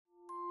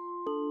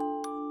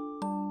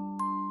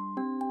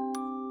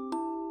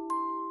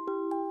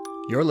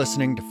You're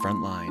listening to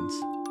Frontlines,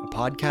 a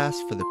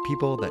podcast for the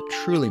people that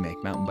truly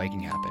make mountain biking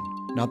happen.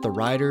 Not the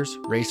riders,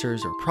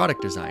 racers, or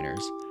product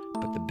designers,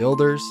 but the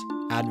builders,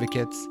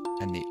 advocates,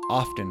 and the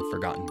often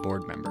forgotten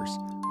board members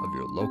of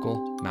your local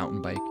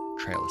mountain bike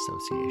trail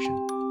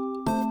association.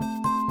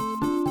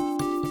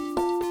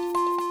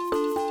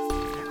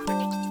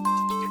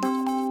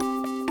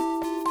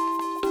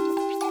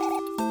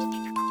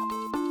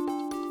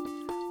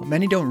 What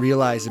many don't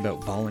realize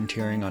about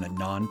volunteering on a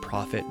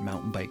non-profit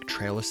mountain bike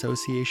trail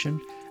association,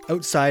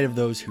 outside of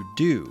those who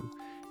do,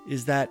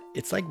 is that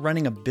it's like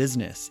running a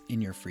business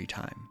in your free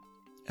time.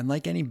 And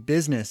like any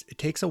business, it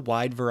takes a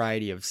wide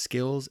variety of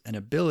skills and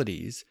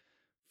abilities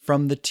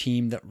from the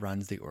team that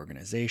runs the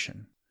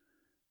organization.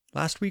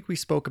 Last week we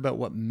spoke about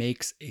what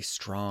makes a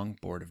strong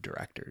board of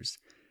directors.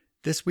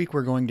 This week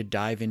we're going to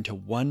dive into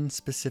one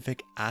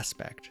specific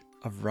aspect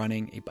of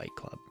running a bike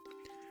club: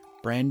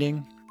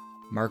 branding,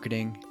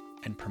 marketing,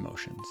 and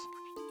promotions.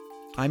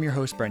 I'm your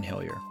host, Brent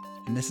Hillier,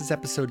 and this is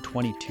episode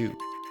 22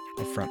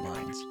 of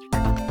Frontlines.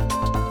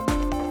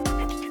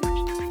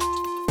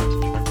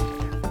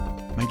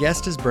 My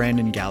guest is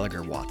Brandon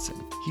Gallagher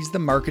Watson. He's the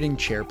marketing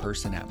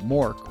chairperson at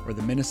MORC, or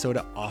the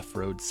Minnesota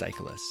Off-Road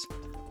Cyclists.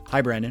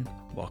 Hi, Brandon.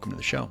 Welcome to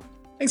the show.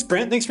 Thanks,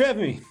 Brent. Thanks for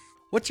having me.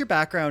 What's your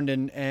background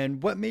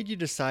and what made you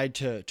decide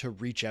to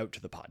reach out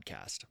to the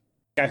podcast?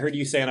 I heard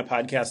you say on a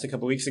podcast a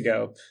couple weeks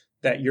ago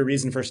that your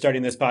reason for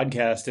starting this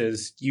podcast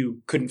is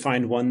you couldn't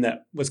find one that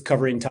was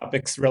covering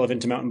topics relevant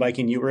to mountain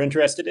biking you were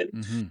interested in.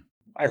 Mm-hmm.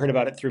 I heard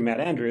about it through Matt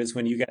Andrews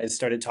when you guys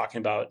started talking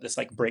about this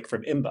break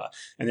from IMBA.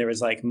 And there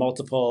was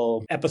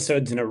multiple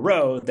episodes in a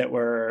row that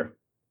were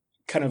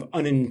kind of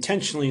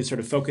unintentionally sort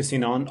of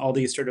focusing on all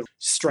these sort of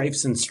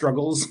strifes and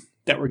struggles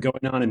that were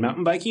going on in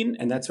mountain biking.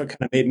 And that's what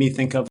kind of made me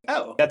think of,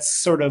 that's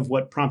sort of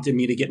what prompted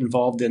me to get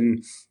involved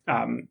in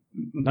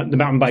the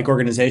mountain bike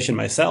organization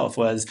myself,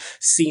 was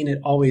seeing it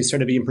always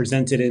sort of being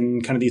presented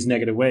in kind of these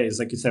negative ways.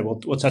 Like you said, we'll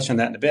touch on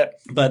that in a bit.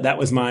 But that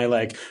was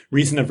my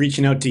reason of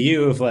reaching out to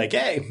you of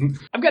hey,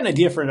 I've got an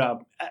idea for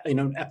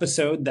an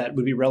episode that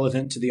would be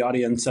relevant to the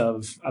audience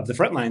of the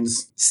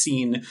Frontlines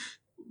scene,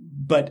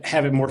 but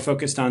have it more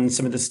focused on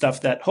some of the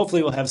stuff that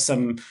hopefully will have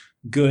some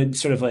good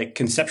sort of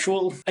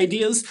conceptual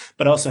ideas,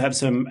 but also have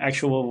some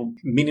actual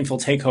meaningful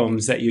take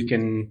homes that you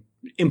can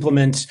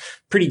implement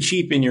pretty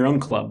cheap in your own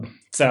club.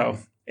 So,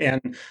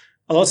 and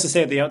I'll also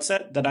say at the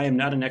outset that I am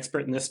not an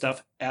expert in this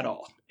stuff at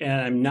all.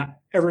 And I'm not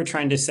ever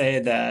trying to say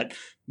that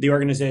the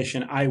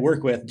organization I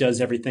work with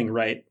does everything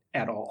right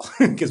at all,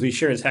 because we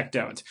sure as heck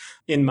don't.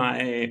 In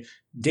my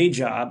day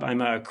job, I'm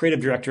a creative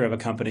director of a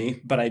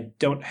company, but I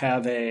don't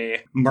have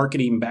a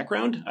marketing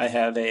background. I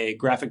have a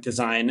graphic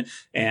design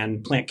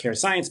and plant care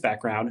science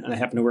background, and I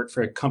happen to work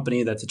for a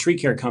company that's a tree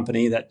care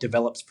company that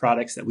develops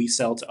products that we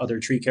sell to other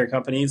tree care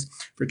companies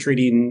for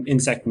treating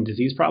insect and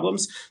disease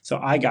problems. So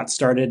I got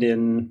started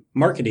in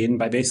marketing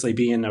by basically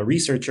being a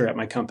researcher at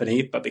my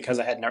company, but because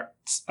I had an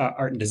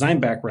art and design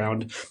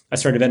background, I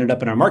sort of ended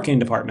up in our marketing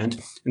department.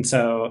 And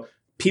so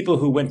people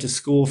who went to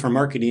school for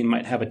marketing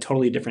might have a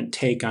totally different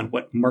take on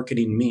what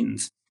marketing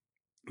means.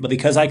 But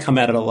because I come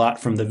at it a lot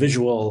from the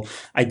visual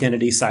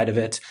identity side of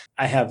it,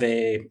 I have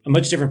a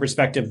much different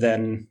perspective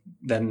than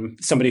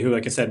somebody who,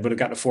 like I said, would have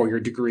gotten a 4-year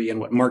degree in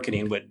what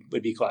marketing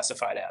would be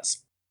classified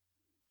as.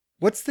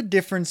 What's the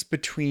difference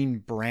between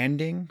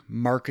branding,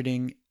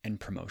 marketing,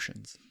 and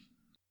promotions?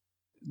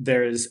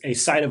 There's a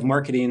side of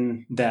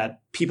marketing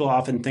that people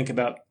often think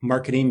about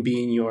marketing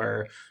being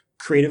your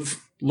creative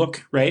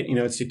look, right?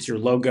 It's your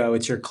logo,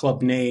 it's your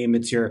club name,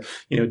 it's your,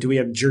 do we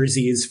have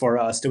jerseys for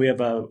us? Do we have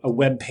a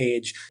web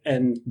page?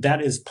 And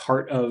that is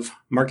part of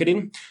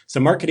marketing. So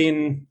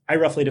marketing, I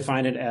roughly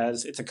define it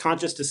as it's a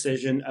conscious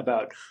decision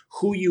about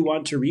who you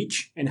want to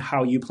reach and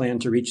how you plan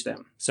to reach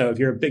them. So if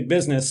you're a big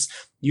business,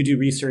 you do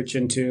research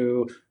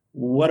into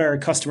what are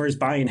customers'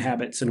 buying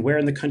habits and where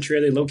in the country are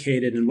they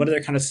located and what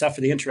other kind of stuff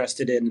are they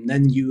interested in? And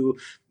then you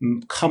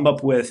come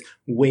up with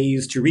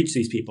ways to reach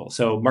these people.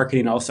 So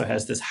marketing also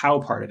has this how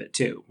part of it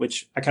too,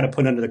 which I kind of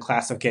put under the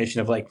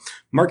classification of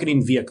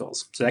marketing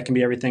vehicles. So that can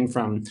be everything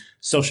from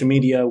social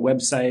media,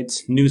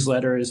 websites,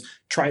 newsletters,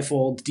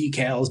 trifold,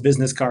 decals,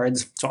 business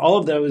cards. So all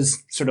of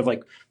those sort of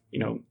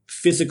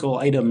physical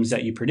items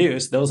that you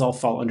produce, those all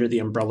fall under the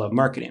umbrella of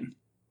marketing.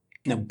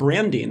 Now,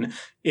 branding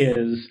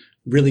is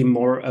really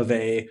more of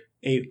a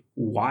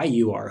why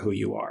you are who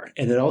you are.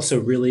 And it also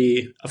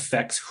really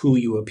affects who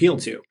you appeal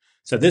to.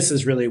 So this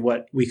is really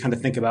what we kind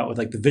of think about with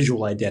the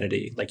visual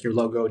identity, like your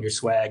logo and your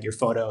swag, your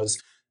photos.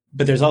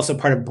 But there's also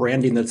part of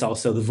branding that's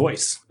also the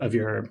voice of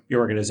your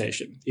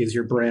organization. Is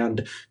your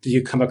brand, do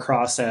you come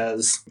across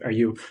are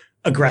you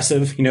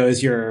aggressive?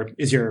 Is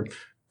your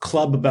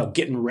club about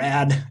getting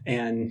rad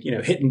and,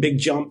 hitting big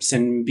jumps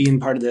and being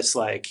part of this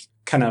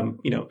kind of,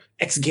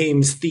 X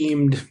Games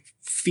themed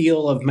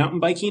feel of mountain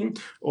biking?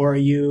 Or are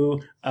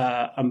you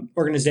an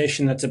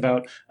organization that's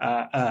about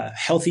a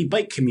healthy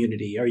bike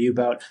community? Are you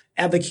about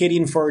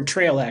advocating for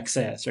trail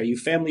access? Are you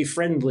family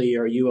friendly?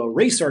 Are you a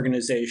race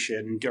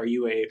organization? Are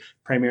you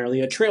primarily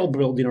a trail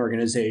building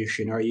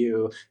organization? Are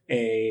you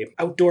a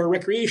outdoor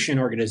recreation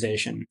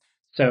organization?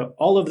 So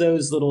all of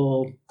those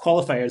little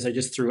qualifiers I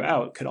just threw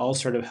out could all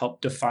sort of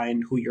help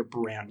define who your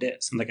brand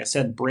is. And like I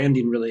said,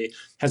 branding really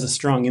has a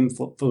strong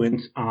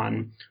influence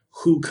on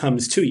who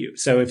comes to you.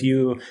 So if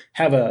you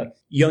have a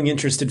young,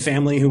 interested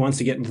family who wants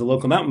to get into the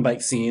local mountain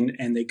bike scene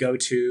and they go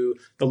to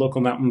the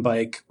local mountain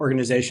bike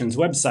organization's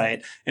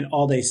website and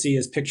all they see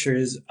is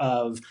pictures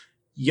of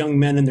young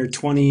men in their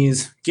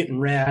 20s getting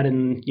rad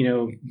and,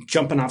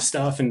 jumping off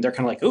stuff. And they're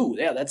kind of like, oh,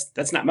 yeah,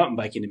 that's not mountain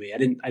biking to me. I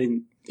didn't,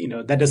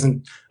 that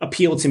doesn't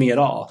appeal to me at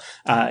all.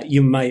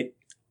 You might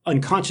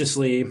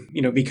unconsciously,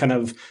 be kind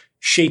of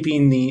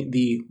shaping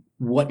the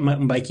what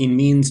mountain biking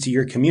means to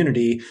your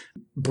community.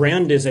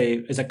 Brand is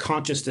a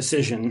conscious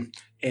decision.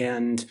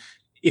 And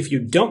if you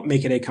don't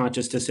make it a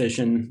conscious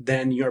decision,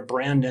 then your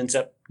brand ends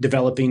up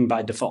developing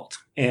by default.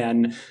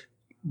 And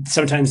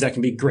sometimes that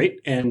can be great.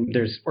 And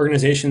there's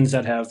organizations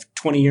that have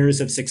 20 years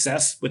of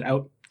success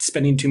without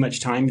spending too much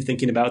time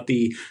thinking about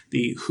the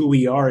who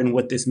we are and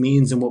what this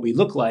means and what we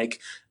look like.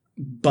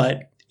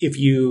 But if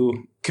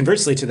you,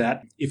 conversely to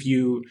that, if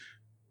you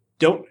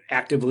don't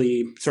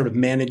actively sort of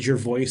manage your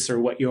voice or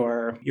what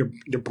your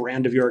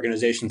brand of your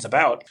organization's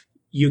about,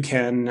 you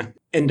can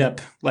end up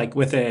like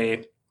with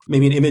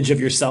maybe an image of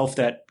yourself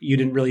that you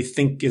didn't really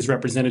think is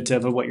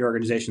representative of what your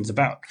organization's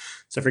about.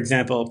 So for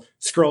example,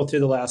 scroll through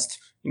the last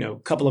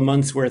couple of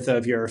months worth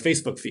of your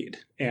Facebook feed.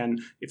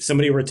 And if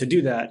somebody were to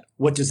do that,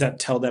 what does that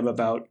tell them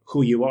about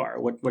who you are?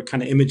 What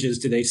kind of images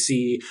do they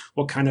see?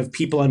 What kind of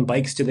people on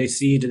bikes do they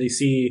see? Do they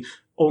see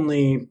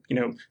only,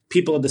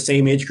 people of the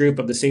same age group,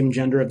 of the same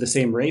gender, of the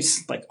same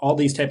race? Like all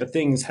these type of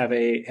things have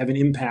an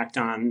impact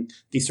on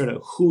the sort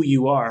of who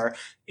you are.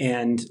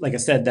 And like I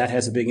said, that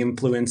has a big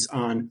influence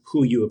on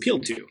who you appeal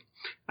to.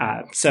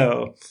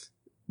 So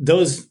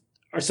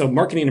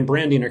marketing and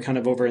branding are kind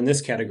of over in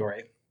this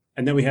category.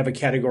 And then we have a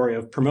category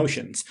of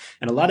promotions.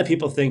 And a lot of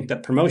people think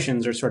that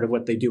promotions are sort of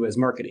what they do as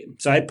marketing.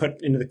 So I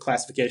put into the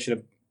classification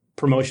of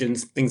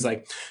promotions things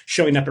like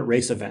showing up at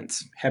race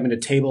events, having a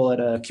table at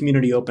a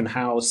community open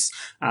house,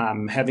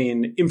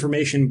 having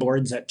information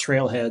boards at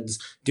trailheads,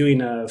 doing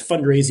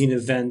fundraising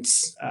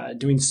events,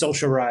 doing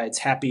social rides,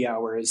 happy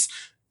hours,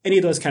 any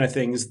of those kind of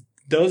things.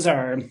 Those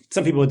are,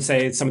 some people would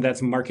say some of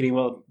that's marketing.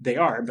 Well, they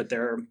are, but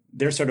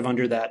they're sort of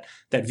under that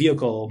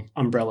vehicle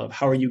umbrella of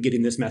how are you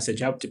getting this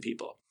message out to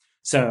people.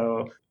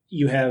 So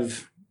you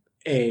have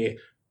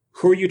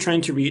who are you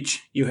trying to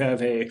reach? You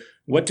have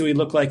what do we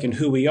look like and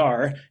who we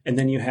are? And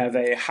then you have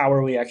how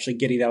are we actually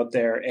getting out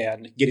there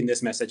and getting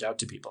this message out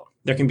to people?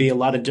 There can be a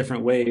lot of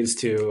different ways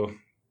to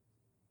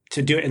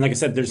do it. And like I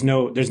said, there's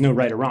no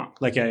right or wrong.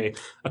 Like a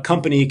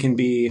company can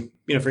be,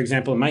 for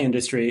example, in my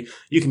industry,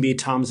 you can be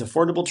Tom's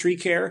Affordable Tree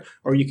Care,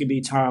 or you could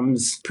be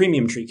Tom's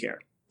Premium Tree Care.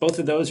 Both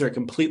of those are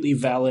completely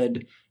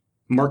valid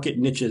market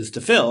niches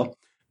to fill,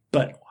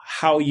 but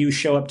how you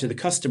show up to the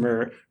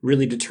customer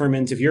really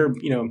determines if you're,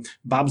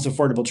 Bob's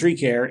Affordable Tree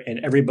Care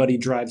and everybody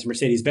drives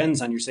Mercedes-Benz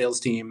on your sales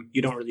team,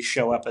 you don't really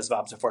show up as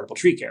Bob's Affordable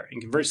Tree Care.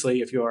 And conversely,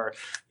 if you're,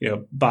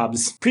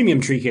 Bob's Premium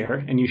Tree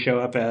Care and you show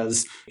up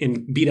as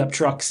in beat up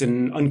trucks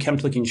and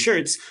unkempt looking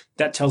shirts,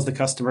 that tells the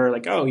customer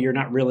like, oh, you're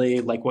not really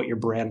like what your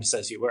brand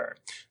says you were.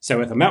 So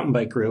with a mountain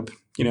bike group,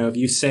 if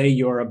you say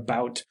you're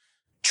about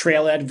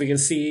trail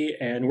advocacy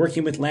and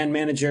working with land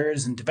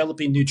managers and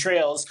developing new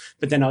trails,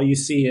 but then all you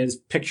see is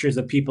pictures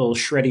of people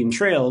shredding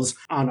trails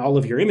on all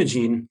of your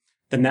imaging,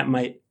 then that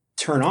might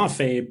turn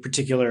off a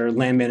particular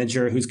land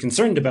manager who's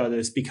concerned about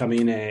this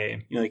becoming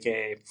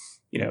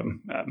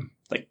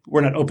like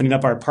we're not opening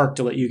up our park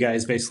to let you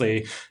guys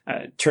basically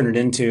turn it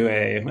into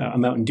a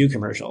Mountain Dew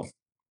commercial.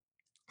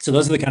 So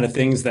those are the kind of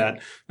things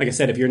that, like I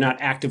said, if you're not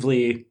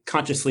actively,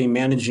 consciously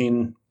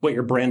managing what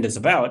your brand is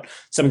about,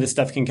 some of this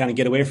stuff can kind of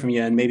get away from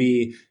you and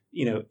maybe,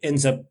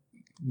 ends up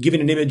giving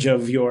an image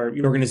of your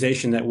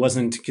organization that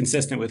wasn't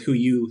consistent with who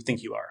you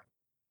think you are.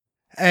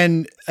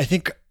 And I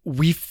think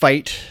we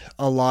fight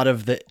a lot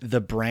of the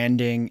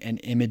branding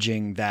and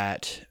imaging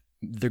that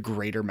the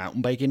greater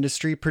mountain bike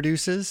industry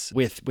produces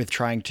with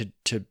trying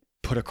to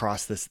put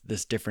across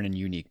this different and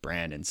unique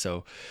brand. And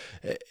so,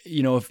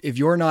 if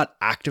you're not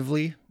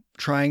actively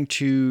trying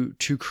to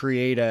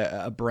create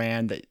a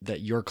brand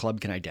that your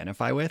club can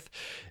identify with,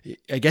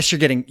 I guess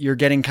you're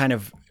getting kind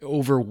of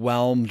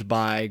overwhelmed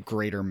by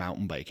greater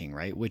mountain biking,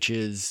 right? Which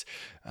is,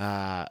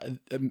 and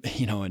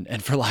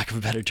for lack of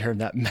a better term,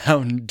 that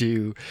Mountain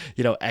Dew,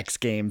 X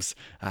Games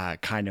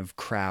kind of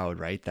crowd,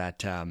 right?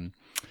 That,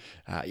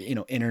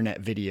 internet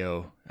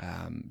video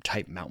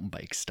type mountain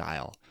bike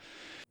style.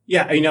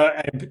 Yeah.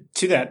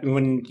 To that,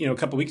 when, a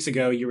couple of weeks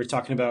ago, you were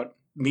talking about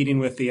meeting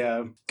with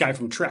the guy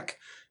from Trek.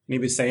 And he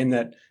was saying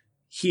that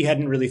he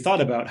hadn't really thought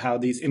about how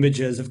these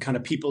images of kind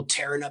of people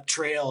tearing up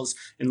trails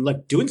and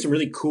doing some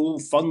really cool,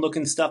 fun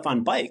looking stuff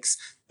on bikes.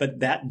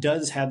 But that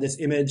does have this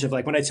image of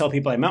like, when I tell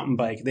people I mountain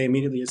bike, they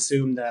immediately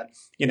assume that,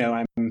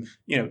 I'm,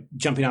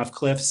 jumping off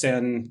cliffs,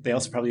 and they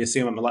also probably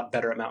assume I'm a lot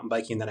better at mountain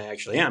biking than I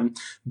actually am.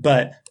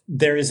 But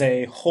there is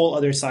a whole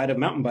other side of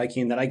mountain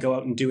biking that I go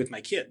out and do with my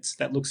kids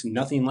that looks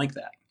nothing like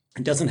that.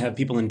 It doesn't have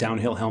people in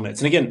downhill helmets.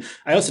 And again,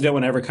 I also don't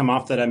want to ever come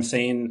off that I'm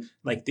saying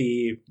like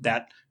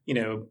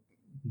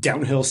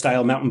downhill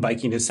style mountain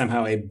biking is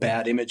somehow a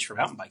bad image for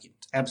mountain biking.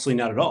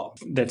 Absolutely not at all.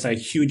 That's a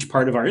huge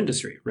part of our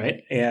industry,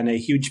 right? And a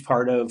huge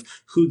part of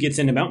who gets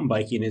into mountain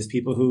biking is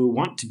people who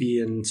want to be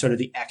in sort of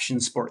the action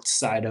sports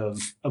side of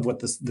what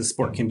the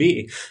sport can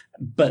be.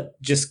 But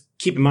just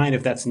keep in mind,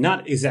 if that's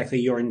not exactly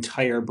your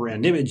entire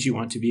brand image you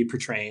want to be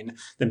portraying,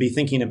 then be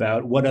thinking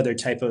about what other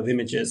type of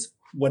images,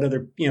 what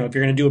other, if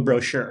you're going to do a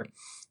brochure,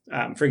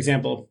 for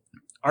example,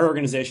 our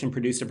organization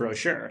produced a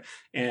brochure,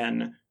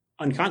 and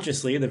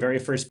unconsciously, the very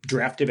first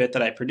draft of it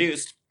that I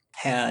produced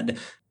had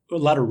a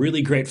lot of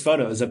really great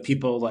photos of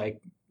people like,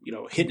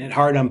 hitting it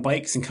hard on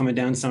bikes and coming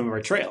down some of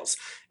our trails.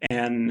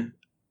 And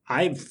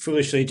I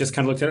foolishly just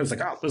kind of looked at it. I was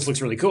like, oh, this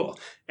looks really cool.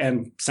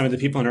 And some of the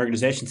people in our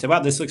organization said, wow,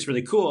 this looks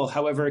really cool.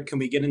 However, can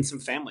we get in some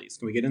families?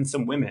 Can we get in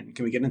some women?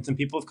 Can we get in some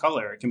people of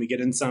color? Can we get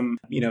in some,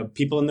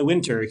 people in the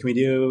winter? Can we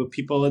do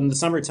people in the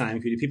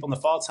summertime? Can we do people in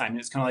the fall time? And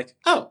it's kind of like,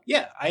 oh,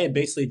 yeah, I had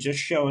basically just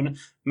shown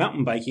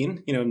mountain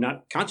biking,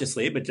 not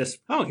consciously, but just,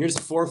 oh, here's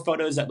 4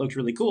 photos that looked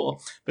really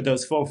cool. But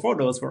those 4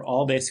 photos were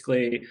all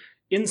basically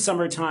in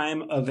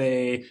summertime of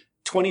a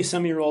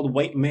 20-some-year-old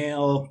white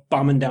male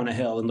bombing down a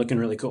hill and looking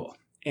really cool.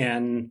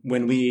 And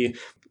when we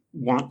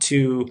want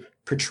to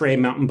portray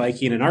mountain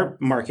biking in our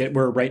market,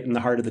 we're right in the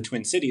heart of the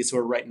Twin Cities, so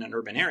we're right in an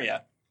urban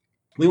area.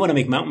 We want to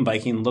make mountain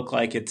biking look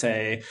like it's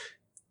a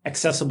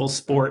accessible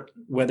sport,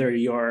 whether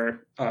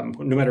you're,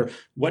 no matter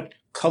what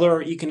color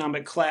or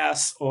economic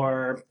class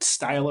or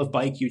style of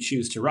bike you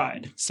choose to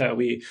ride. So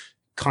we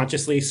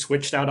consciously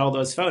switched out all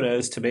those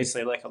photos to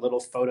basically like a little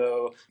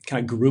photo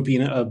kind of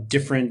grouping of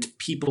different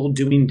people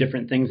doing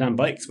different things on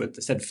bikes with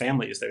the said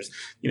families. There's,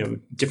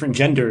 different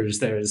genders.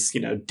 There's,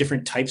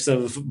 different types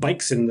of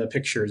bikes in the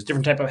pictures,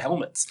 different type of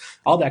helmets,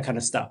 all that kind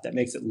of stuff that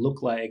makes it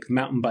look like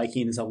mountain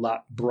biking is a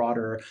lot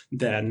broader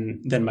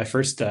than my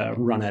first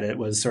run at it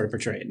was sort of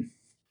portrayed.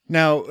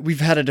 Now,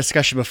 we've had a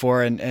discussion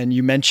before, and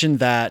you mentioned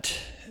that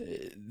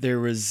there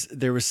was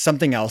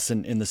something else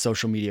in the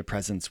social media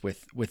presence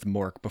with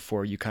Mork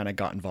before you kind of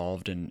got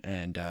involved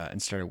and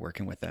started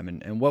working with them.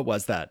 And what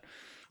was that?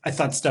 I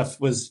thought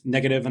stuff was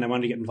negative and I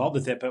wanted to get involved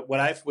with it. But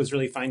what I was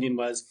really finding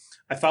was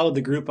I followed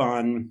the group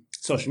on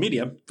social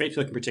media,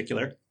 Facebook in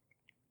particular,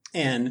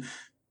 and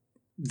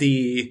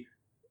the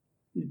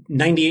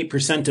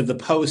 98% of the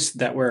posts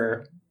that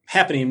were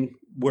happening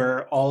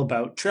were all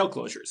about trail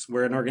closures.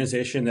 We're an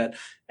organization that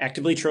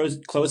actively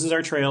closes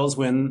our trails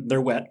when they're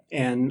wet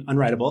and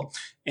unrideable.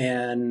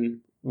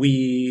 And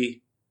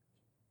we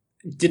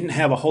didn't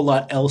have a whole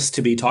lot else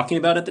to be talking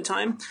about at the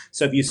time.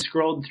 So if you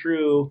scrolled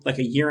through like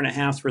a year and a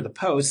half's worth of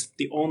posts,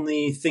 the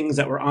only things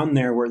that were on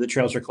there were the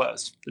trails are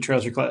closed. The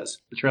trails are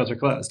closed. The trails are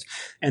closed.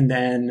 And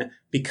then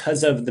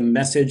because of the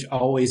message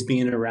always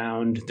being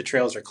around the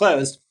trails are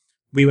closed,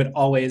 we would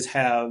always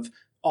have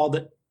all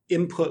the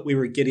input we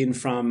were getting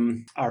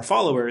from our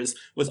followers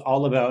was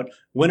all about,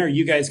 when are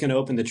you guys going to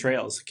open the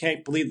trails? I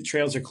can't believe the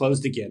trails are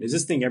closed again. Is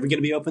this thing ever going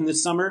to be open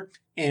this summer?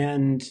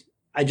 And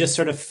I just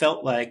sort of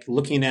felt like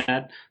looking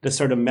at the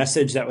sort of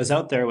message that was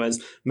out there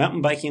was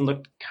mountain biking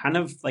looked kind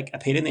of like a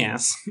pain in the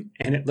ass.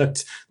 And it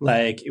looked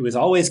like it was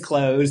always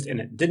closed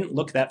and it didn't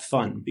look that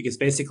fun because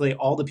basically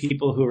all the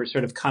people who were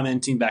sort of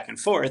commenting back and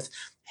forth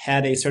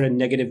had a sort of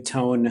negative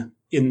tone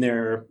in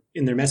their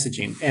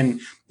messaging.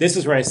 And this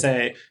is where I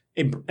say,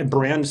 a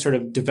brand sort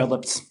of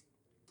develops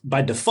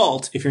by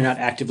default if you're not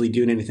actively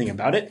doing anything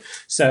about it.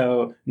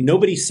 So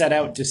nobody set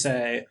out to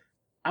say,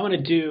 I want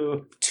to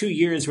do 2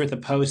 years worth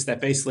of posts that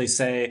basically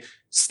say,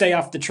 stay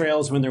off the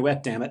trails when they're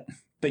wet, damn it.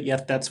 But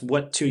yet that's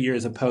what 2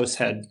 years of posts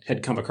had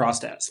come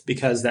across as,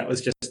 because that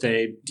was just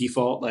a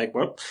default, like,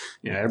 well,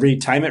 every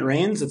time it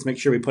rains, let's make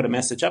sure we put a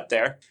message up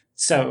there.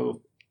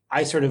 So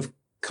I sort of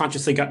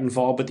consciously got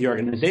involved with the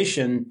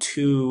organization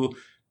to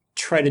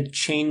try to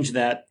change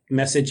that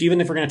message, even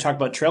if we're going to talk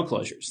about trail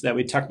closures, that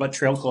we talk about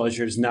trail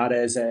closures not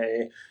as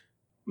a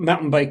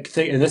mountain bike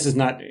thing. And this is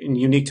not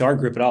unique to our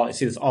group at all. I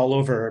see this all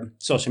over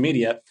social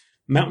media.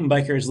 Mountain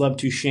bikers love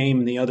to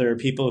shame the other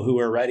people who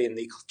were riding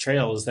the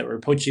trails that were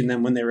poaching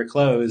them when they were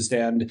closed.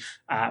 And,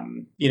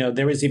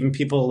 there was even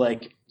people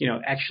like,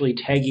 actually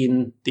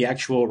tagging the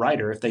actual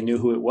rider if they knew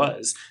who it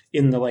was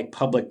in the like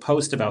public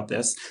post about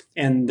this.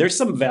 And there's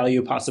some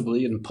value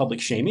possibly in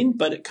public shaming,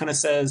 but it kind of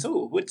says,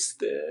 oh,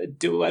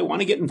 do I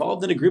want to get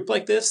involved in a group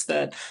like this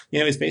that,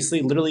 is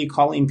basically literally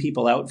calling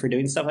people out for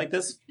doing stuff like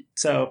this?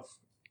 So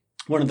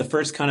one of the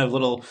first kind of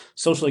little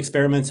social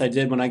experiments I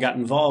did when I got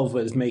involved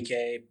was make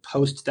a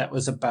post that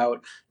was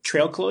about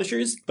trail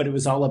closures, but it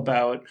was all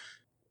about,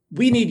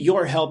 we need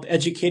your help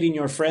educating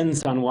your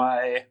friends on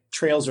why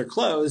trails are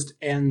closed.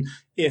 And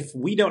if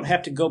we don't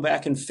have to go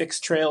back and fix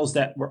trails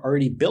that were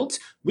already built,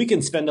 we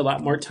can spend a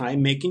lot more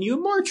time making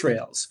you more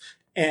trails.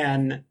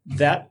 And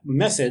that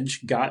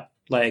message got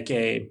like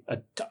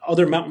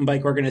other mountain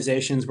bike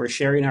organizations were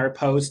sharing our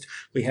post.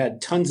 We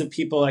had tons of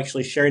people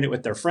actually sharing it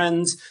with their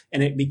friends.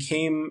 And it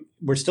became,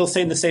 we're still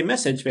saying the same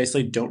message,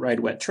 basically don't ride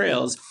wet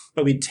trails,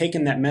 but we'd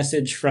taken that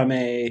message from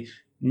a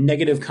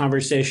negative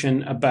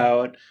conversation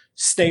about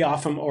stay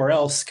off them or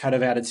else kind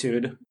of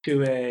attitude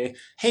to a,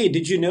 hey,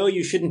 did you know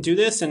you shouldn't do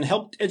this? And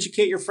help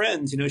educate your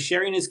friends.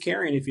 Sharing is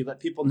caring. If you let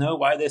people know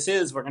why this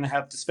is, we're going to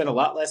have to spend a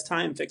lot less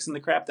time fixing the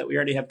crap that we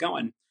already have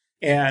going.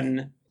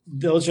 And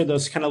those are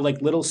those kind of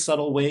like little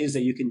subtle ways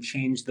that you can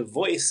change the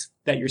voice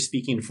that you're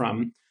speaking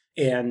from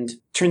and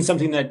turn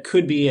something that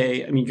could be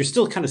you're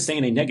still kind of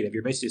saying a negative.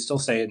 You're basically still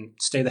saying,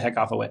 stay the heck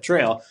off a wet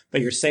trail, but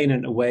you're saying it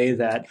in a way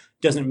that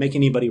doesn't make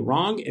anybody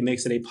wrong. It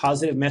makes it a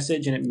positive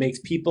message, and it makes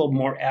people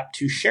more apt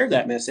to share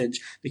that message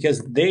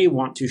because they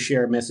want to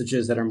share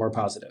messages that are more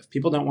positive.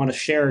 People don't want to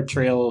share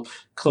trail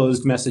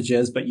closed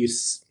messages, but you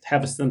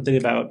have something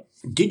about,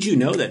 did you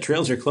know that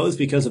trails are closed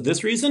because of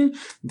this reason?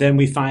 Then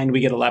we find we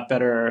get a lot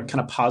better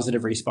kind of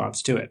positive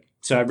response to it.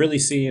 So I've really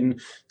seen,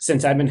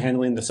 since I've been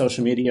handling the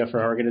social media for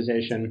our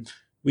organization,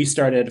 we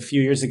started a few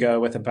years ago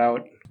with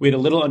we had a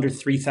little under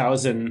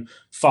 3,000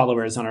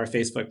 followers on our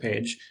Facebook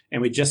page.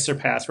 And we just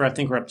surpassed, I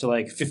think we're up to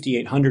like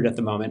 5,800 at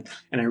the moment.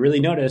 And I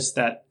really noticed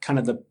that kind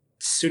of as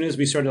soon as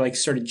we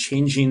started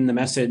changing the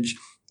message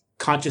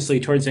consciously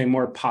towards a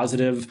more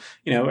positive,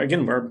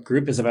 again, our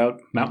group is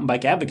about mountain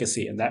bike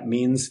advocacy. And that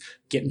means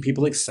getting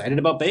people excited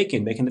about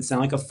biking, making it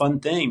sound like a fun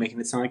thing, making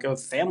it sound like a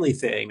family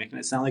thing, making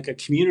it sound like a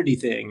community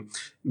thing.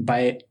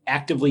 By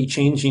actively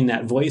changing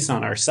that voice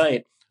on our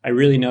site, I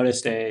really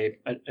noticed an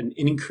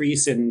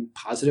increase in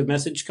positive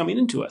message coming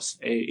into us,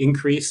 a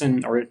increase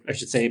in, or I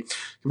should say,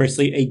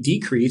 conversely, a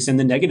decrease in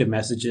the negative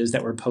messages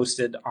that were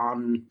posted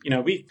on,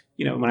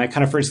 when I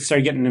kind of first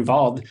started getting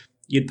involved,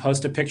 you'd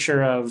post a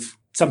picture of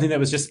something that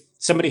was just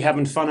somebody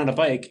having fun on a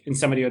bike, and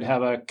somebody would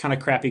have a kind of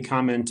crappy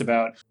comment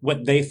about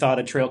what they thought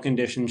a trail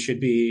condition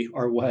should be,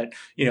 or what,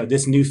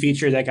 this new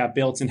feature that got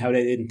built and how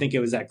they didn't think it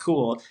was that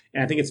cool.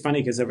 And I think it's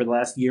funny because over the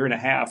last year and a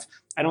half,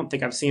 I don't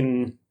think I've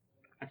seen,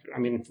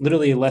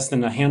 literally less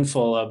than a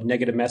handful of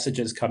negative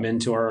messages come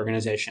into our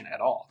organization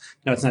at all.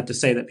 Now, it's not to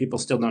say that people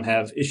still don't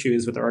have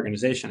issues with our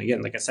organization.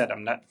 Again, like I said,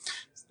 I'm not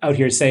out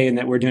here saying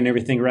that we're doing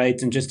everything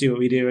right and just do what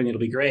we do and it'll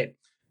be great.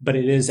 But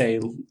it is a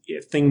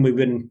thing we've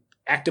been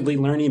actively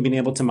learning and being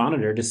able to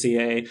monitor to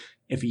see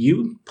if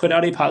you put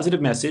out a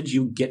positive message,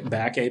 you get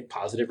back a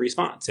positive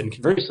response. And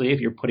conversely, if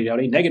you're putting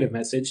out a negative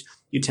message,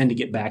 you tend to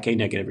get back a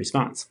negative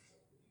response.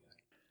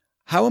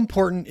 How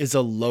important is a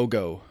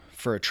logo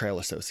for a trail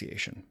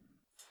association?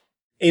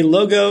 A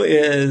logo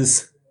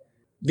is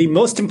the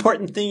most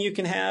important thing you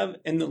can have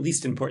and the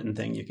least important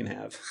thing you can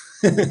have.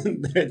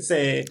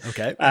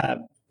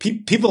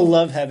 People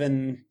love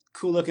having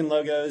cool looking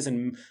logos,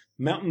 and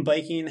mountain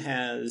biking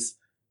has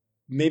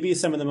maybe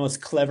some of the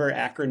most clever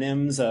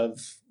acronyms of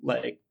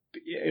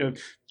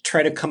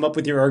try to come up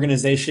with your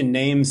organization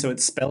name so it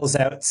spells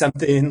out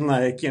something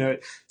like,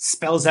 it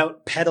spells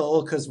out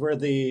pedal because we're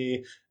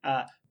the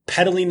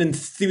pedaling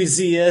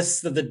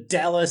enthusiasts of the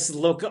Dallas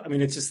local.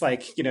 It's just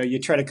like, you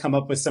try to come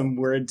up with some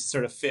word to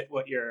sort of fit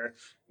what you're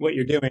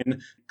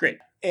doing. Great.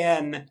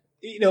 And,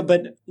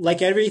 but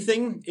like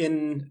everything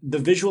in the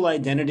visual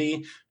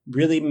identity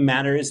really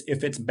matters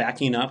if it's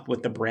backing up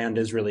what the brand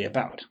is really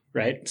about,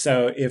 right?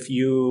 So if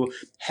you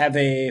have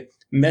a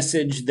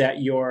message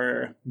that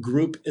your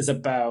group is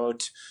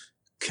about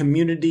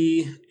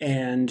community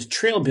and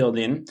trail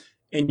building,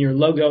 and your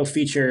logo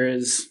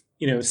features,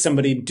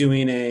 somebody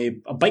doing a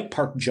bike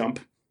park jump,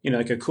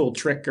 like a cool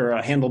trick or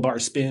a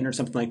handlebar spin or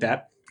something like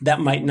that, that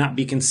might not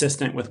be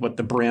consistent with what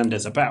the brand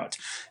is about.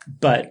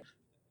 But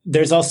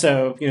there's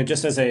also,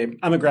 just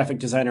I'm a graphic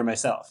designer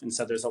myself. And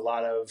so there's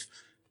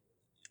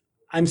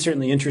I'm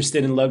certainly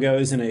interested in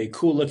logos, and a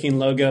cool looking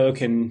logo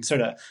can sort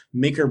of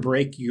make or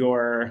break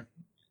your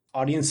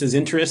audience's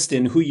interest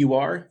in who you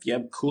are. If you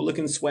have cool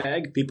looking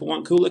swag, people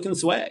want cool looking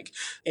swag.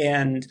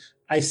 And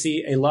I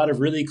see a lot of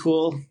really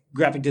cool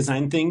graphic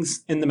design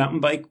things in the mountain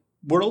bike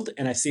world.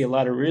 And I see a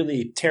lot of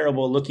really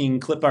terrible looking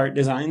clip art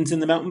designs in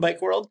the mountain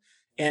bike world.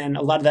 And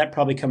a lot of that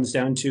probably comes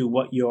down to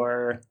what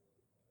your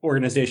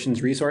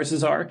organization's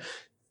resources are.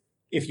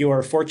 If you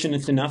are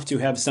fortunate enough to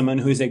have someone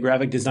who's a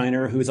graphic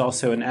designer who's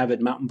also an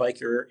avid mountain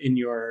biker in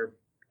your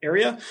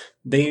area,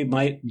 they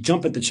might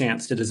jump at the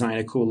chance to design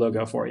a cool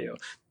logo for you.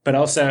 But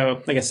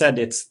also, like I said,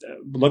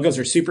 logos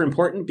are super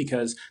important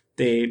because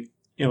a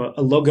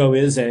logo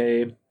is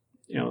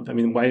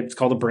why it's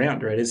called a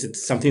brand, right?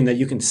 It's something that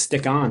you can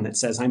stick on that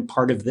says, I'm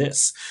part of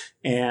this.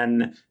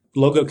 And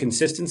logo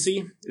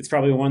consistency, it's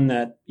probably one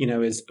that,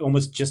 is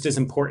almost just as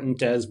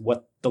important as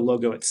what the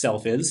logo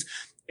itself is.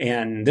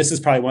 And this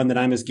is probably one that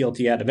I'm as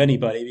guilty at of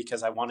anybody,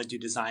 because I want to do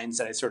designs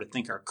that I sort of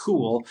think are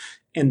cool.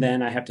 And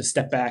then I have to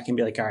step back and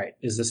be like, all right,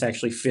 does this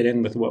actually fit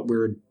in with what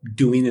we're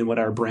doing and what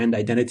our brand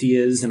identity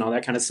is and all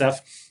that kind of stuff?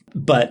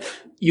 But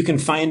you can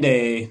find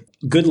a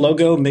good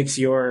logo makes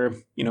your,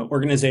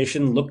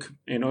 organization look,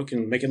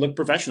 can make it look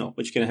professional,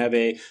 which can have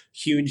a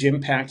huge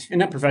impact. And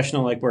not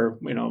professional like we're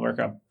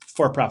a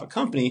for-profit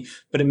company,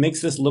 but it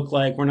makes this look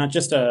like we're not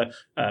just a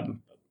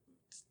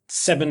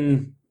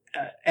 7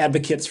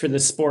 advocates for the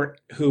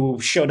sport who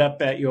showed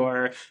up at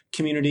your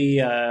community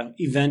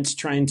event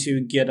trying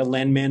to get a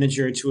land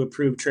manager to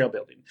approve trail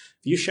building.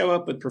 If you show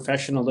up with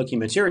professional looking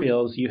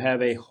materials, you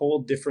have a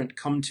whole different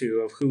come to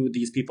of who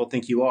these people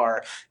think you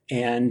are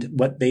and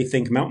what they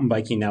think mountain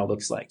biking now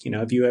looks like.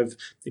 If you have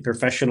a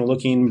professional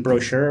looking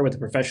brochure with a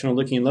professional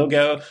looking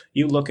logo,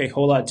 you look a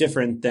whole lot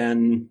different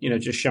than,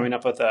 just showing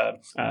up with a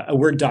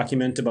Word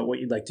document about what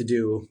you'd like to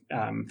do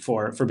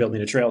for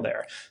building a trail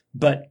there.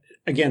 But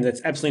again,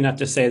 that's absolutely not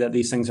to say that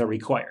these things are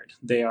required.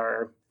 They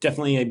are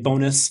definitely a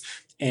bonus,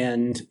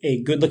 and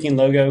a good looking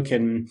logo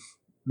can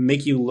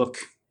make you look.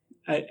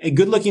 A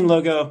good looking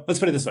logo, let's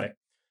put it this way.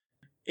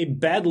 A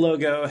bad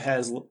logo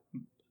has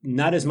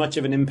not as much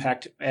of an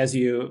impact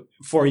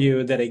for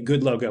you that a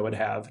good logo would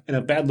have. And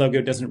a bad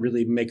logo doesn't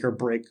really make or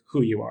break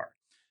who you are.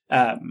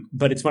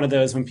 But it's one of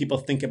those when people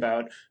think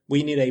about,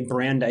 we need a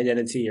brand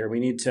identity, or we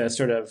need to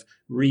sort of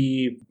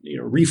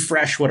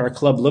refresh what our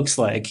club looks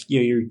like.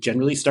 You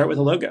generally start with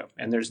a logo,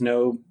 and there's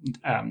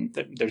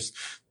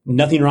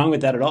nothing wrong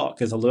with that at all,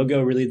 because a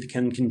logo really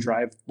can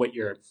drive what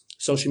your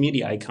social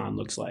media icon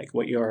looks like,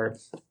 what your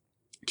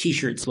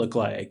T-shirts look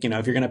like.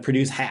 If you're going to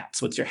produce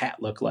hats, what's your hat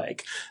look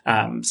like?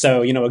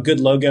 So a good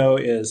logo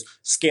is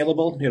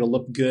scalable. It'll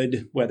look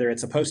good whether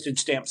it's a postage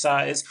stamp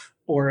size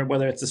or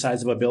whether it's the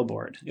size of a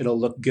billboard. It'll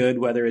look good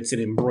whether it's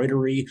an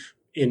embroidery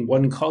in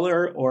one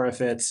color or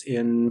if it's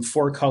in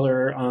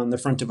 4-color on the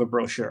front of a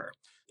brochure.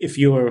 If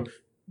you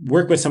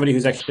work with somebody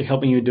who's actually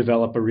helping you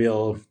develop a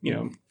real,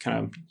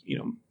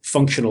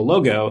 functional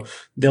logo,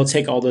 they'll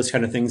take all those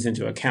kind of things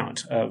into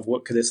account of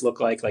what could this look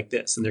like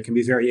this. And there can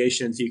be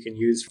variations you can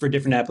use for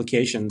different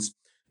applications.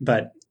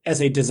 But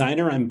as a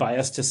designer, I'm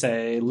biased to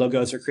say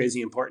logos are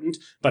crazy important,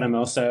 but I'm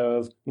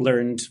also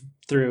learned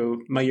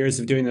through my years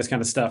of doing this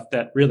kind of stuff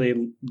that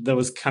really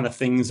those kind of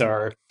things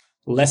are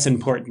less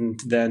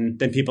important than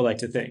people like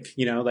to think.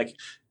 Like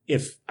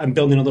if I'm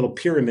building a little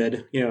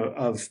pyramid,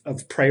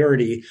 of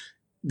priority,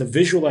 the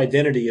visual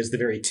identity is the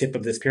very tip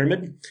of this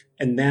pyramid.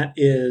 And that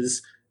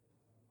is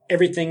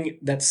everything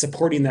that's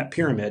supporting that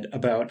pyramid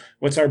about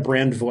what's our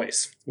brand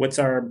voice, what's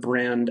our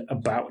brand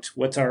about,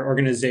 what's our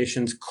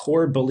organization's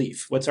core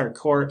belief, what's our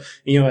core,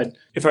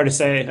 if I were to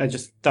say, I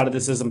just thought of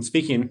this as I'm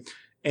speaking,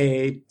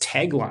 a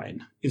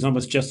tagline is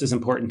almost just as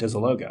important as a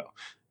logo.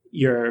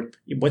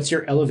 What's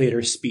your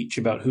elevator speech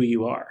about who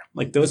you are?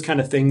 Like those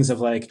kind of things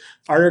of like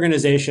our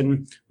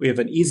organization, we have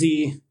an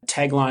easy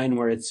tagline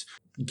where it's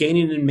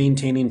gaining and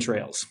maintaining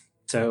trails.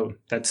 So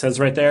that says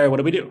right there,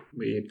 what do?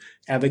 We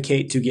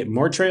advocate to get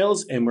more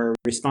trails, and we're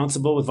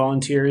responsible with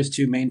volunteers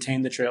to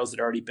maintain the trails that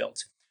are already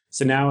built.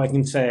 So now I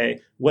can say,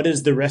 what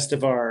does the rest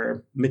of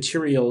our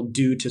material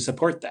do to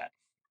support that?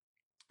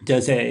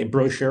 Does a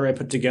brochure I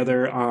put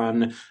together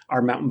on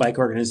our mountain bike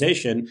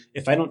organization,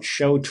 if I don't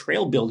show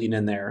trail building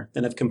in there,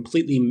 then I've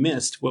completely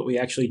missed what we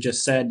actually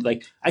just said.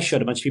 Like I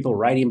showed a bunch of people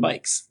riding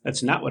bikes.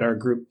 That's not what our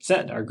group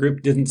said. Our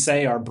group didn't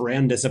say our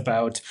brand is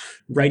about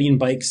riding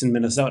bikes in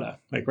Minnesota.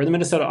 Like we're the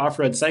Minnesota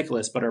Off-Road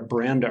Cyclists, but our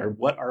brand,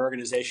 what our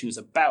organization is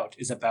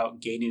about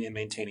gaining and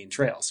maintaining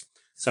trails.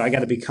 So I got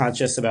to be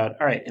conscious about,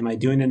 all right, am I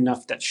doing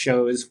enough that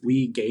shows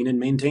we gain and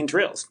maintain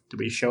trails? Do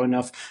we show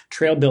enough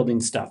trail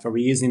building stuff? Are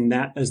we using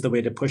that as the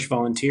way to push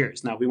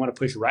volunteers? Now, we want to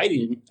push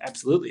riding.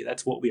 Absolutely.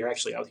 That's what we are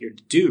actually out here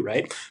to do,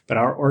 right? But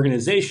our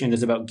organization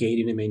is about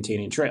gaining and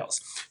maintaining trails.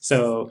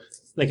 So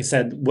like I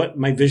said, what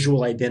my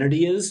visual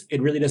identity is,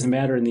 it really doesn't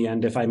matter in the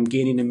end if I'm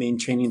gaining and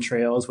maintaining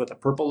trails with a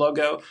purple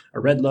logo, a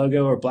red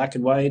logo, or black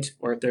and white,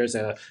 or if there's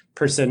a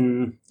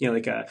person,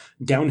 like a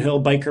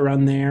downhill biker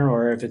on there,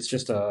 or if it's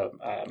just a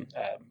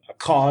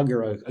cog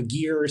or a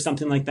gear or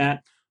something like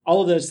that.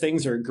 All of those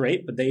things are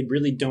great, but they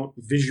really don't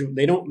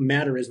they don't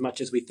matter as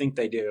much as we think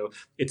they do.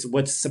 It's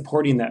what's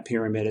supporting that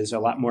pyramid is a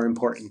lot more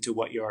important to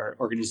what your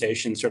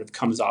organization sort of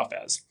comes off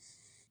as.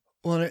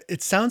 Well,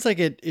 it sounds like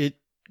it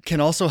can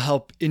also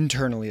help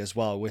internally as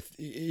well with,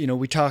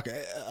 we talk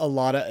a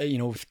lot of,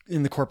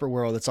 in the corporate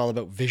world, it's all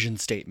about vision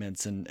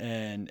statements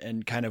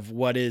and kind of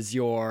what is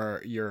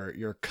your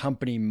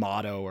company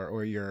motto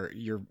or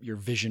your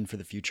vision for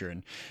the future.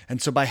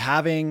 And so by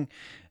having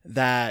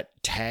that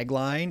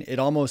tagline, it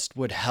almost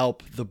would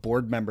help the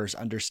board members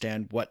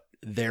understand what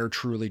they're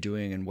truly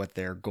doing and what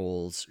their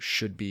goals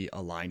should be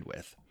aligned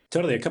with.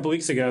 Totally. A couple of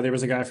weeks ago, there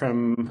was a guy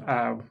from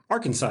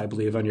Arkansas, I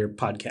believe, on your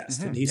podcast.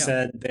 Mm-hmm, and he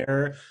said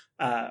their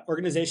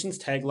organization's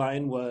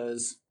tagline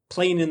was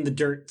playing in the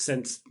dirt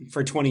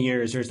for 20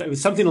 years, or it was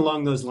something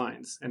along those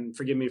lines. And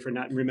forgive me for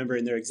not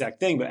remembering their exact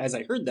thing. But as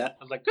I heard that,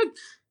 I was like, good.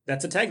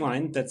 That's a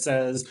tagline that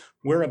says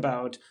we're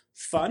about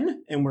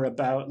fun and we're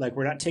about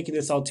we're not taking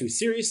this all too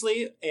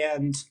seriously.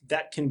 And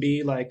that can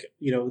be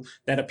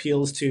that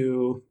appeals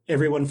to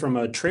everyone from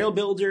a trail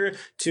builder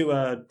to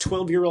a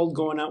 12-year-old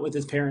going out with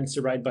his parents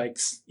to ride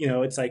bikes.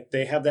 It's like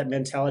they have that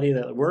mentality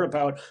that we're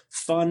about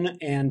fun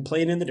and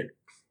playing in the dirt.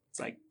 It's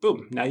like,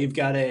 boom, now you've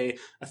got a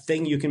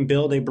thing you can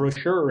build a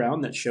brochure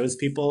around that shows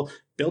people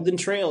building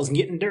trails and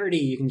getting dirty.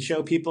 You can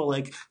show people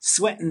like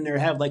sweating or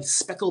have like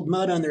speckled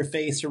mud on their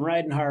face from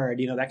riding hard,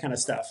 that kind of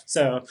stuff.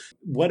 So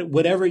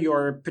whatever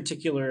your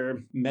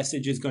particular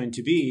message is going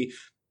to be,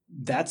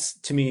 that's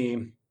to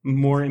me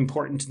more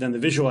important than the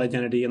visual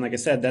identity. And like I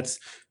said, that's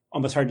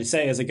almost hard to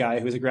say as a guy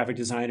who's a graphic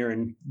designer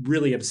and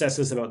really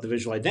obsesses about the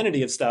visual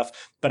identity of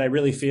stuff. But I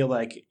really feel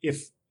like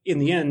if in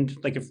the end,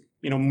 like if,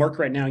 Mork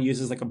right now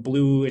uses like a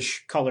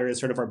bluish color as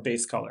sort of our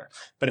base color.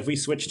 But if we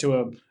switch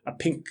to a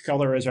pink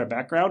color as our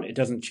background, it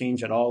doesn't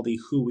change at all the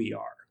who we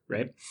are,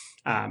 right?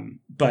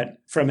 But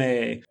from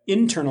a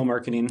internal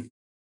marketing,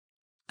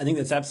 I think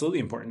that's absolutely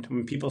important.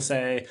 When people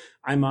say,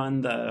 I'm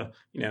on the,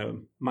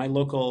 my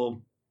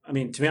local, to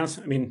be honest,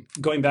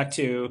 going back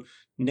to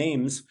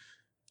names,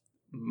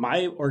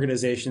 my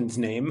organization's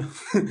name,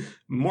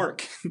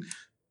 Mork.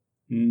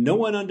 No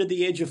one under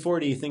the age of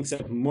 40 thinks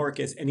of Mork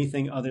as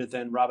anything other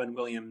than Robin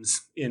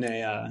Williams in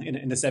a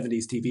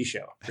 70s TV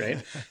show,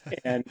 right?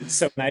 And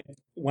so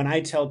when I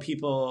tell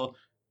people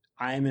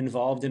I'm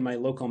involved in my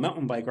local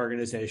mountain bike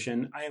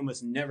organization, I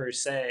almost never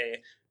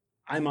say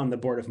I'm on the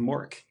board of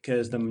Mork,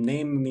 because the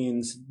name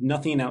means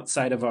nothing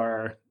outside of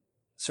our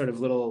sort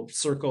of little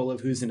circle of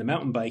who's into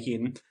mountain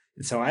biking.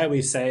 And so I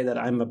always say that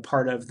I'm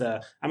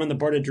on the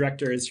board of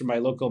directors for my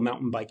local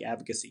mountain bike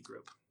advocacy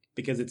group,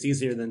 because it's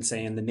easier than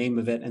saying the name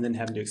of it and then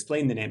having to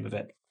explain the name of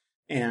it.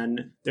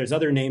 And there's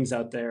other names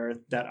out there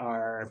that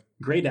are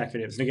great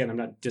acronyms. And again, I'm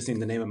not dissing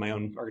the name of my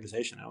own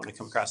organization. I don't want to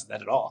come across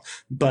that at all.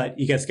 But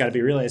you guys got to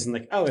be realizing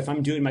like, oh, if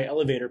I'm doing my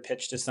elevator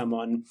pitch to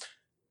someone,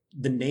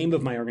 the name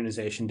of my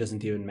organization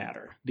doesn't even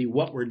matter.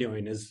 What we're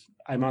doing is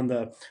I'm on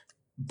the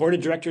board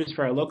of directors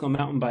for our local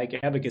mountain bike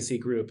advocacy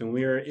group, and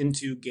we're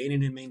into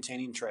gaining and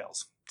maintaining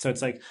trails. So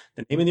it's like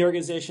the name of the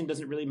organization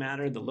doesn't really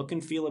matter. The look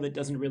and feel of it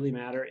doesn't really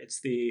matter. It's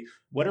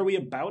what are we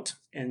about?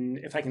 And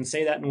if I can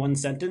say that in one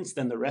sentence,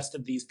 then the rest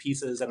of these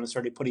pieces that I'm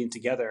started putting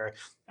together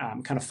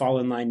kind of fall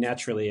in line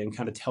naturally and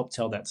kind of help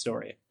tell that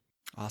story.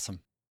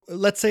 Awesome.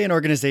 Let's say an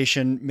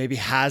organization maybe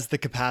has the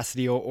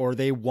capacity or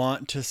they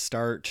want to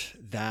start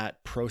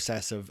that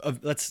process of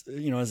let's,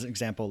 as an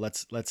example,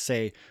 let's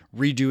say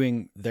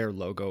redoing their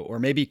logo, or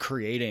maybe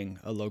creating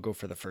a logo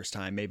for the first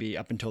time. Maybe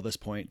up until this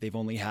point, they've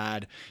only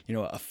had,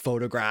 a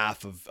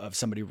photograph of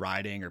somebody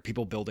riding or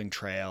people building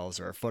trails,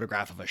 or a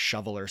photograph of a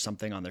shovel or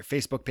something on their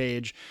Facebook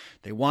page.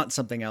 They want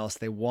something else.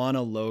 They want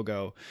a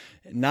logo.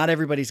 Not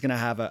everybody's going to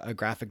have a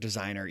graphic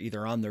designer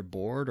either on their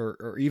board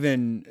or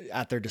even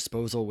at their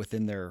disposal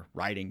within their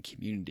riding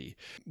community.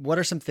 What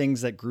are some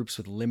things that groups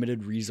with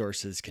limited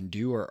resources can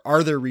do, or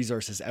are there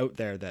resources out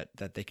there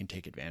that they can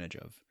take advantage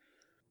of?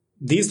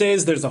 These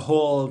days, there's a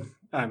whole,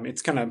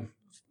 it's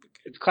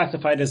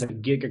classified as a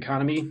gig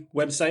economy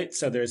website.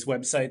 So there's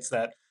websites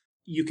that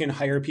you can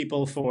hire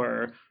people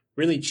for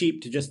really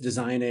cheap to just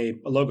design a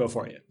logo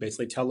for you.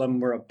 Basically tell them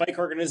we're a bike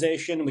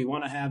organization. We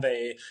want to have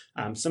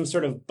some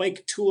sort of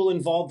bike tool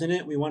involved in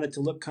it. We want it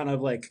to look kind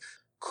of like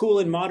cool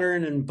and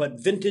modern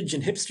but vintage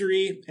and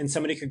hipstery, and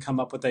somebody could come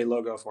up with a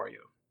logo for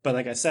you. But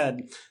like I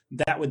said,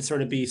 that would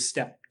sort of be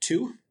step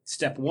 2.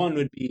 Step 1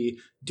 would be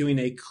doing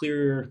a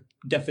clear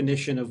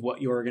definition of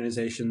what your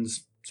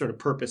organization's sort of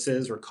purpose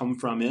is or come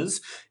from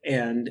is.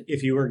 And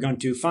if you were going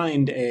to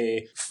find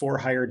a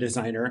for-hire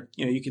designer,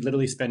 you could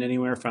literally spend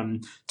anywhere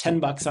from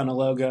 $10 on a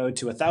logo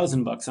to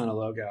 $1,000 on a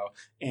logo.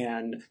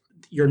 And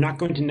you're not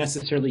going to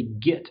necessarily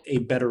get a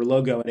better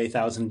logo at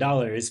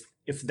 $1,000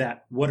 if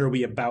that what are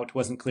we about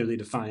wasn't clearly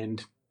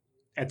defined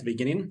at the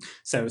beginning.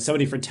 So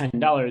somebody for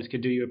 $10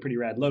 could do you a pretty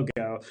rad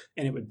logo,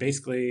 and it would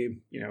basically,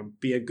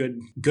 be a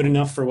good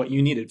enough for what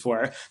you need it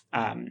for.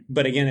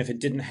 But again, if it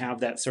didn't have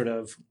that sort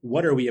of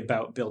what are we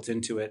about built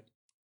into it,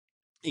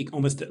 it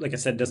almost, like I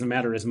said, doesn't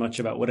matter as much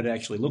about what it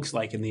actually looks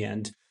like in the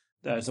end.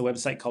 There's a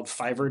website called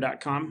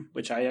Fiverr.com,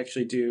 which I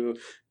actually do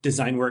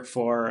design work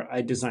for.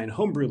 I design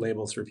homebrew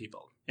labels for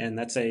people. And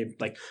that's a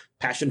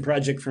passion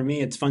project for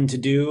me. It's fun to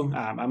do.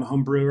 I'm a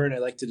home brewer and I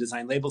like to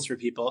design labels for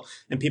people,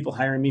 and people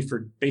hire me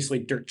for basically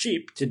dirt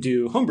cheap to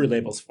do homebrew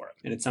labels for them.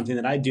 And it's something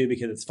that I do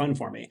because it's fun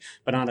for me.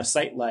 But on a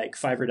site like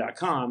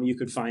Fiverr.com, you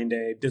could find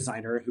a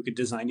designer who could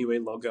design you a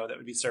logo that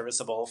would be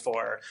serviceable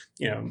for,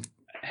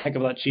 a heck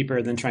of a lot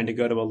cheaper than trying to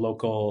go to a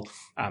local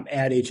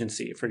ad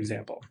agency, for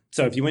example.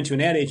 So if you went to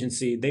an ad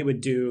agency, they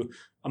would do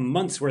a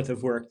month's worth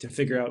of work to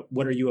figure out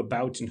what are you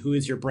about and who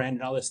is your brand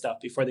and all this stuff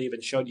before they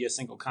even showed you a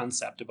single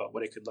concept about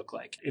what it could look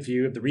like. If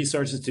you have the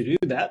resources to do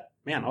that,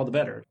 man, all the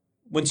better.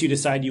 Once you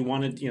decide you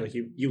wanted,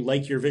 you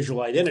like your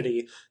visual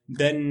identity,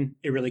 then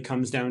it really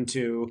comes down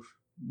to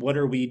what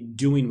are we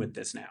doing with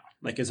this now?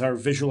 Is our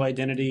visual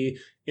identity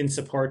in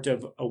support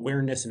of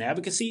awareness and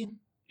advocacy?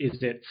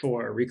 Is it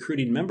for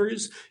recruiting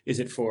members? Is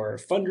it for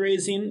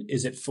fundraising?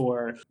 Is it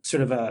for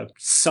sort of a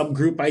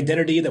subgroup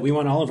identity that we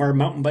want all of our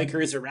mountain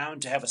bikers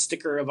around to have a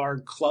sticker of our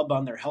club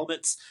on their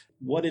helmets?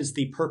 What is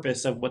the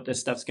purpose of what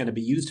this stuff's going to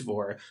be used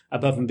for,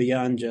 above and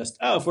beyond just,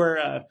 oh, if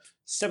we're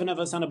 7 of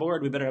us on a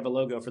board, we better have a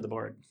logo for the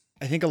board?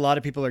 I think a lot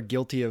of people are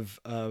guilty of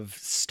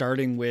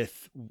starting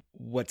with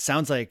what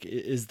sounds like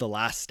is the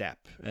last step,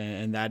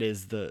 and that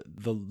is the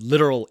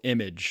literal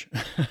image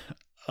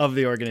of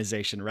the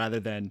organization rather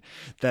than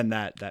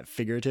that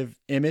figurative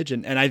image.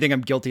 And I think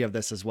I'm guilty of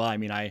this as well. I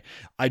mean, I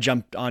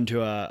jumped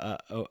onto a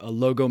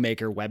logo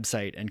maker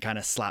website and kind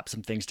of slapped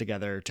some things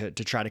together to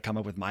try to come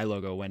up with my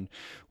logo when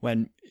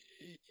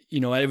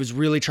I was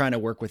really trying to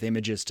work with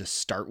images to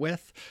start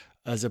with,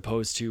 as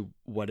opposed to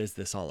what is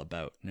this all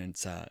about. And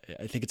it's I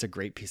think it's a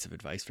great piece of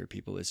advice for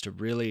people, is to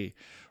really,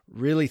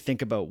 really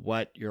think about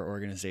what your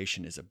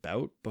organization is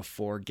about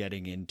before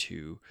getting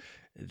into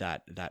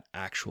that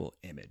actual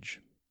image.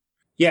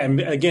 Yeah,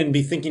 and again,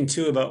 be thinking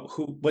too about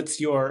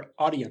what's your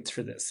audience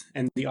for this.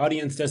 And the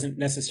audience doesn't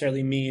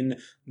necessarily mean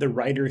the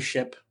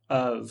ridership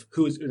of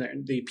who's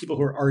the people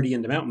who are already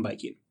into mountain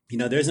biking.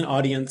 There's an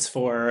audience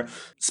for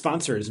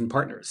sponsors and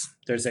partners.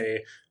 There's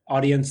a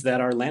audience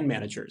that are land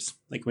managers.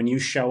 Like when you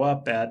show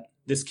up at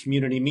this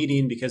community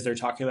meeting because they're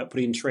talking about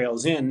putting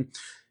trails in,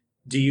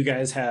 do you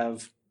guys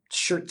have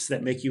shirts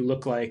that make you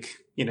look like,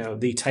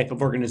 the type of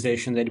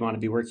organization they'd want to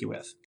be working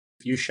with?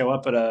 If you show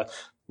up at a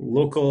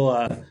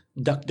local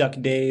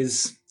Duck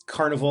Days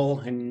carnival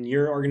and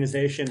your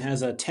organization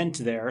has a tent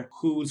there,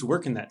 who's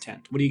working that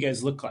tent? What do you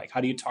guys look like?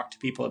 How do you talk to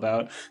people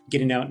about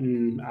getting out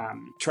and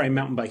trying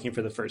mountain biking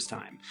for the first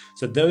time?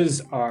 So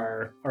those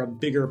are a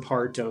bigger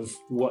part of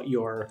what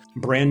your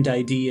brand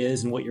ID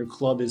is and what your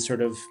club is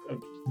sort of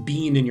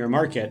being in your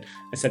market,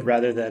 I said,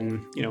 rather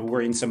than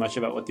worrying so much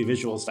about what the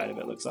visual side of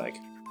it looks like.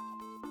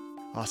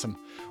 Awesome.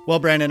 Well,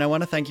 Brandon, I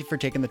want to thank you for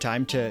taking the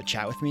time to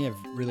chat with me. I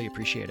really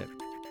appreciate it.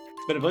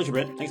 It's been a pleasure,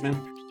 Brent. Thanks, man.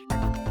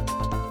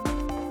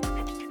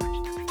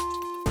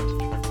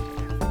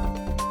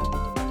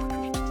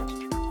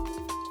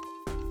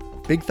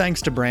 Big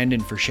thanks to Brandon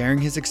for sharing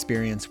his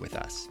experience with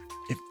us.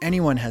 If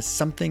anyone has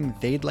something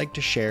they'd like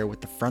to share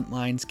with the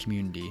Frontlines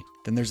community,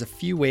 then there's a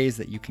few ways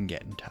that you can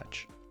get in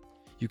touch.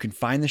 You can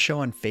find the show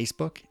on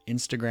Facebook,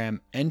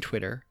 Instagram, and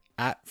Twitter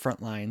at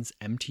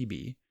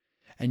FrontlinesMTB,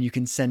 and you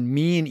can send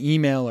me an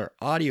email or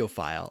audio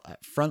file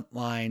at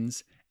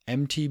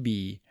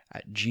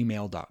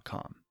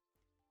frontlinesmtb@gmail.com.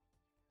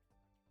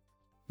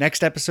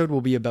 Next episode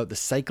will be about the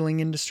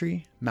cycling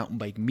industry, mountain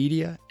bike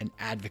media, and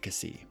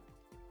advocacy.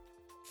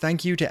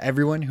 Thank you to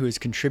everyone who has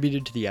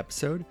contributed to the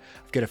episode.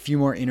 I've got a few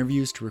more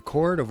interviews to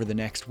record over the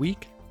next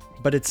week,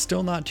 but it's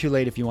still not too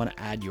late if you want to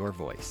add your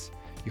voice.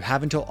 You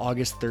have until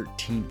August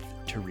 13th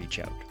to reach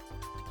out.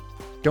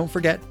 Don't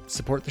forget,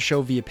 support the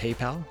show via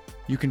PayPal.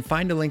 You can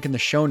find a link in the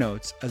show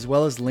notes, as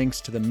well as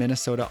links to the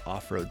Minnesota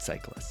Off-Road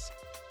Cyclists.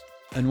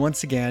 And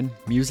once again,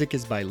 music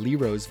is by Lee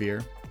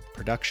Rosevere,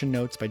 production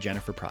notes by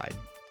Jennifer Pride.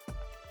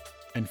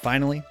 And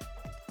finally,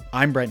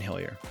 I'm Brent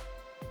Hillier.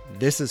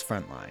 This is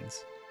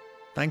Frontlines.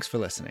 Thanks for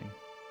listening,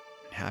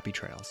 and happy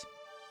trails.